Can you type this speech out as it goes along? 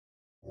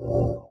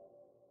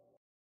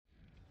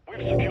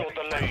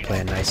I'm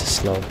playing nice and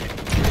slow.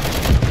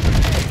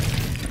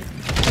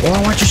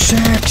 Oh, watch your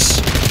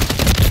six!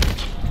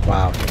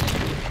 Wow.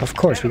 Of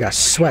course, we got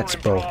sweats,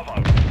 bro.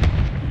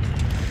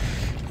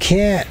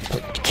 Can't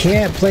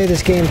play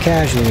this game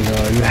casually,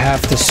 though. You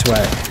have to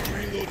sweat.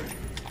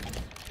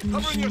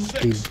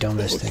 The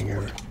dumbest thing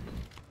ever.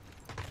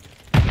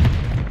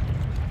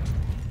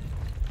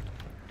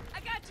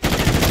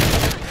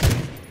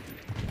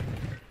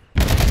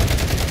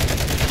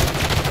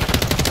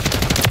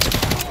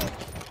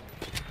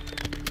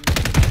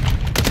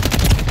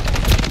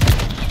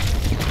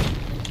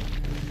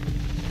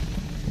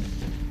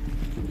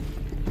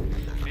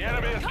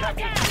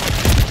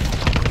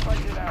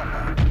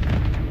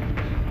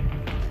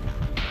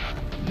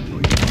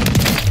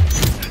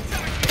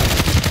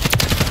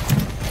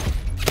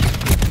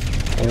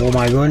 Oh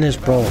my goodness,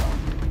 bro.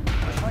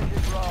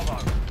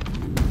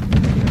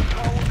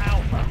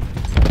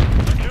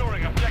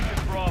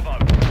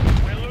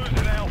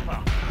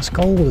 Let's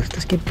go.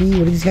 Let's get B.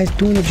 What are these guys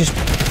doing? They're just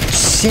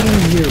sitting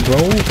here,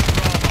 bro.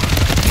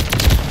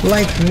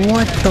 Like,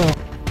 what the?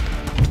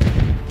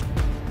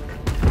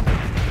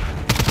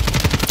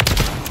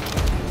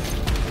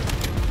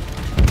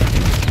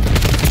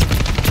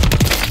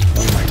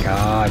 Oh my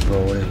god, bro.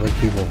 What is with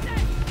people?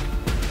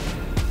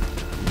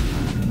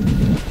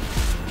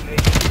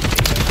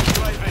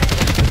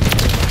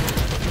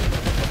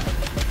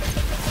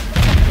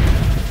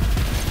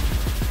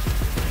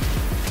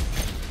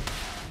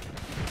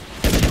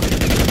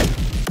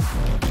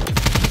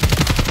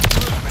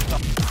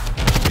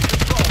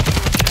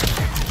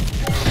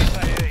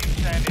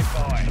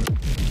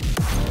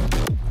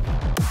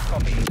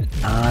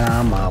 Not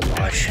on my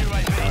watch.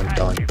 Dun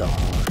dun dun.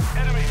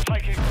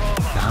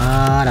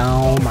 Not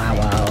on my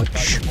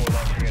watch.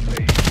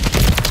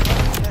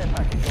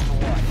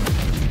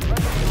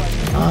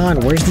 On,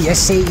 where's the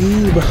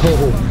SAE, bro?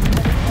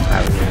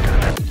 I really don't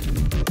know.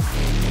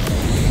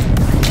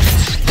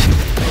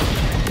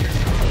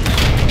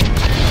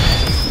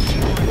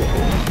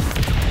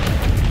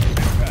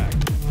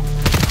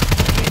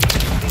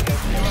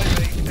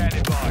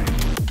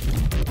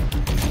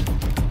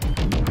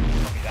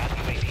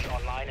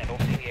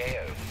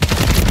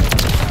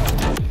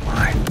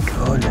 My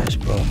goodness,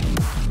 bro.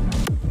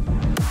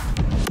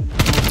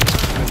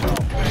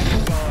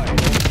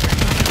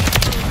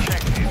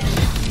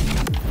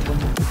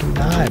 Fucking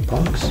die,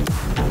 punks.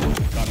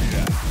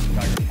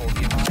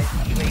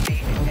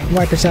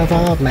 Wipe yourself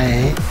off,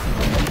 man.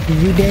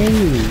 You dead.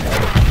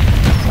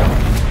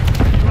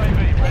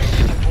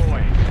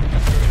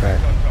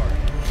 Right.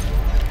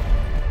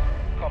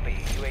 Copy.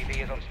 UAV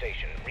is on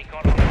station.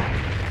 Recon online.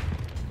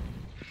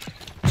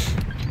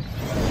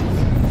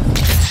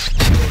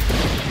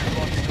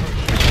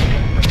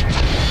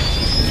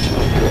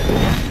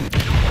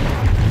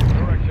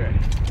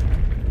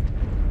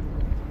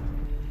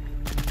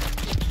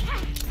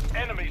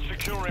 Enemy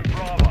securing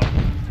Bravo.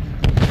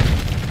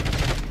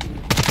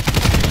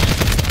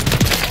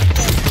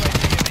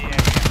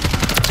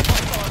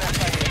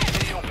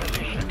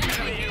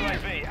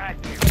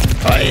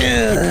 Oh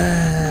yeah.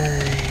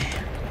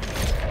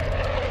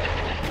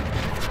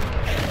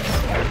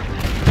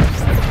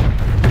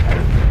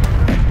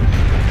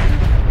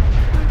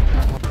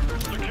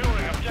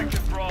 Securing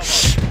objective Bravo.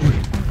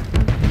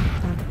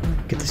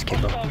 Get this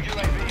kid, bro.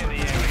 UAV in the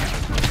area.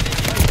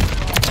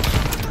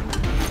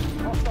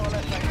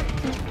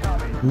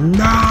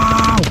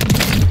 No!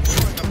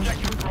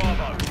 Objective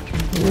Bravo.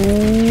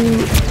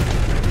 Ooh.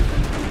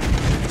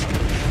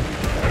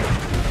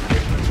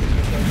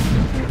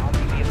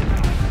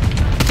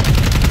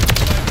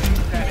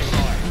 Standing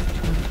by.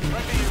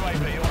 Friendly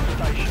UAV on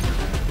station.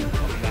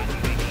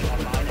 UAV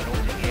online and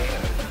orbiting the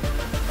area.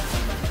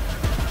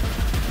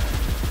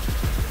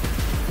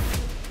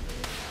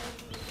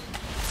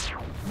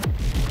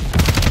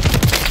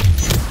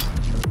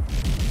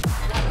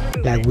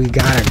 Like, we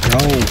gotta go.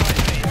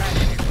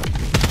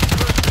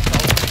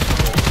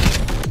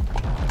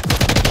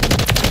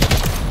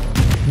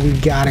 We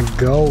gotta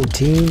go,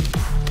 team.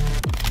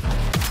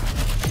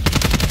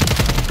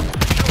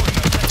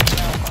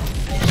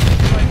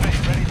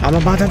 I'm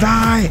about to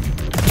die.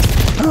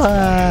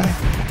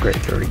 Great,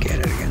 they're already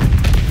getting it again.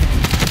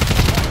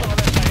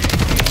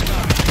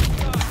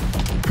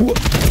 Whoa.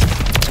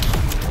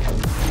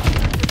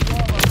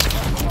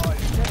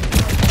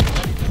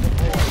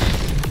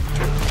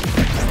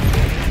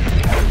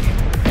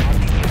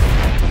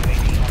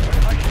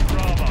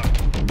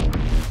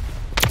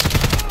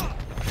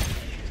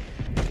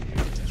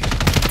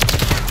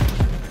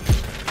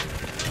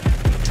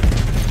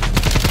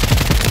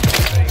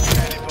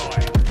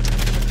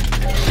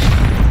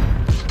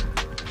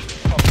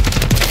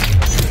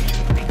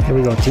 Here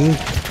we go, team.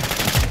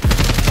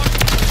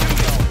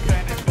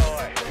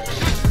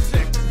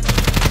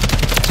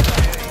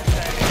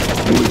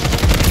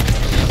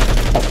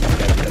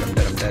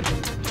 I'm dead.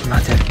 I'm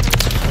not dead.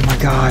 Oh my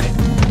god.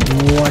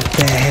 What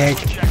the heck?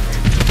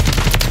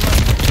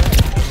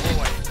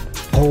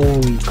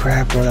 Holy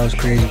crap, bro, that was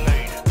crazy.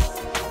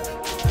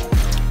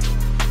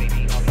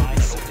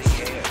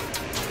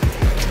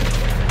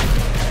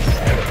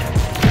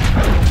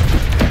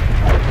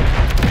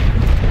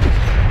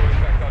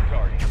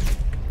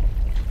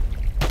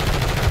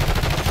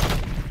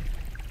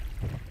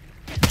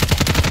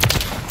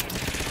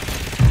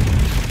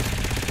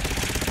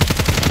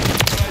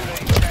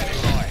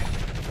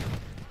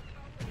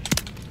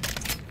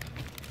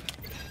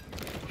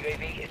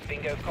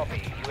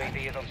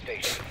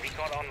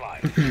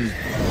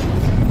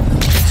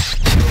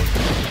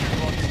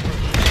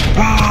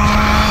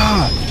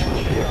 Ah!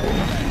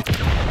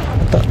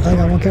 I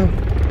got one kill.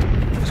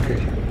 That's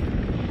crazy.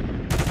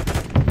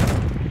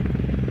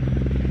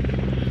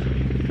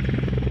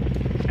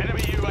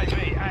 Enemy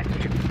UAV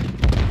active.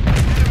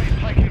 Enemy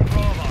taking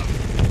Bravo.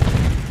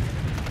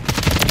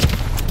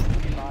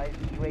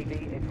 UAV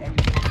is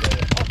entering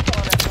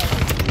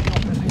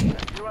the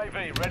UAV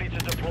ready to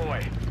deploy.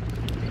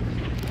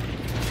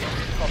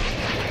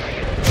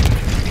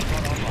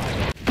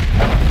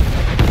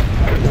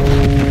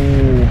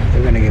 Oh,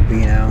 they're gonna get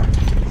beat now.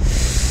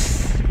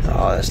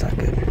 Oh, that's not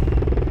good.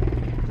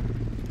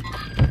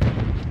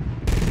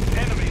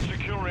 Enemy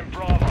securing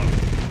Bravo.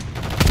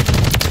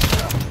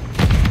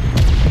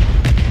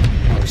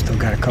 Oh, we still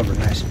got it covered,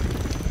 nice.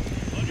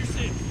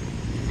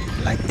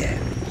 Like that.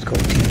 Let's go,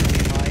 team.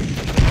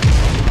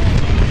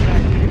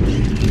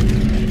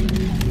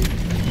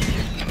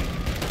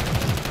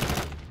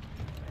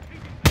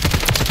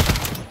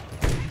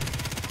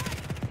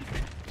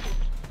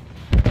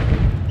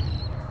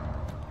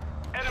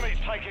 Enemies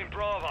taking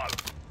Bravo.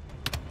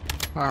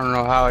 I don't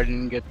know how I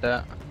didn't get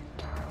that.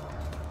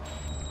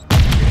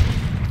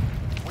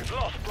 We've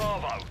lost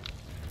Bravo.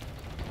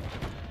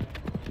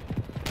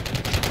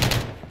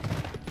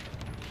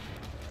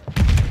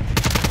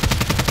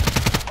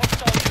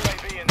 Hostile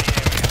UAV in the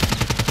area.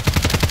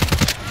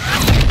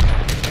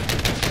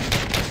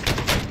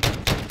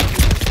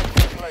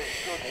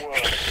 Good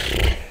work.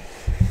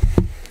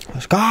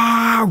 Let's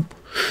go!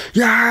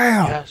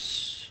 Yeah! Yes.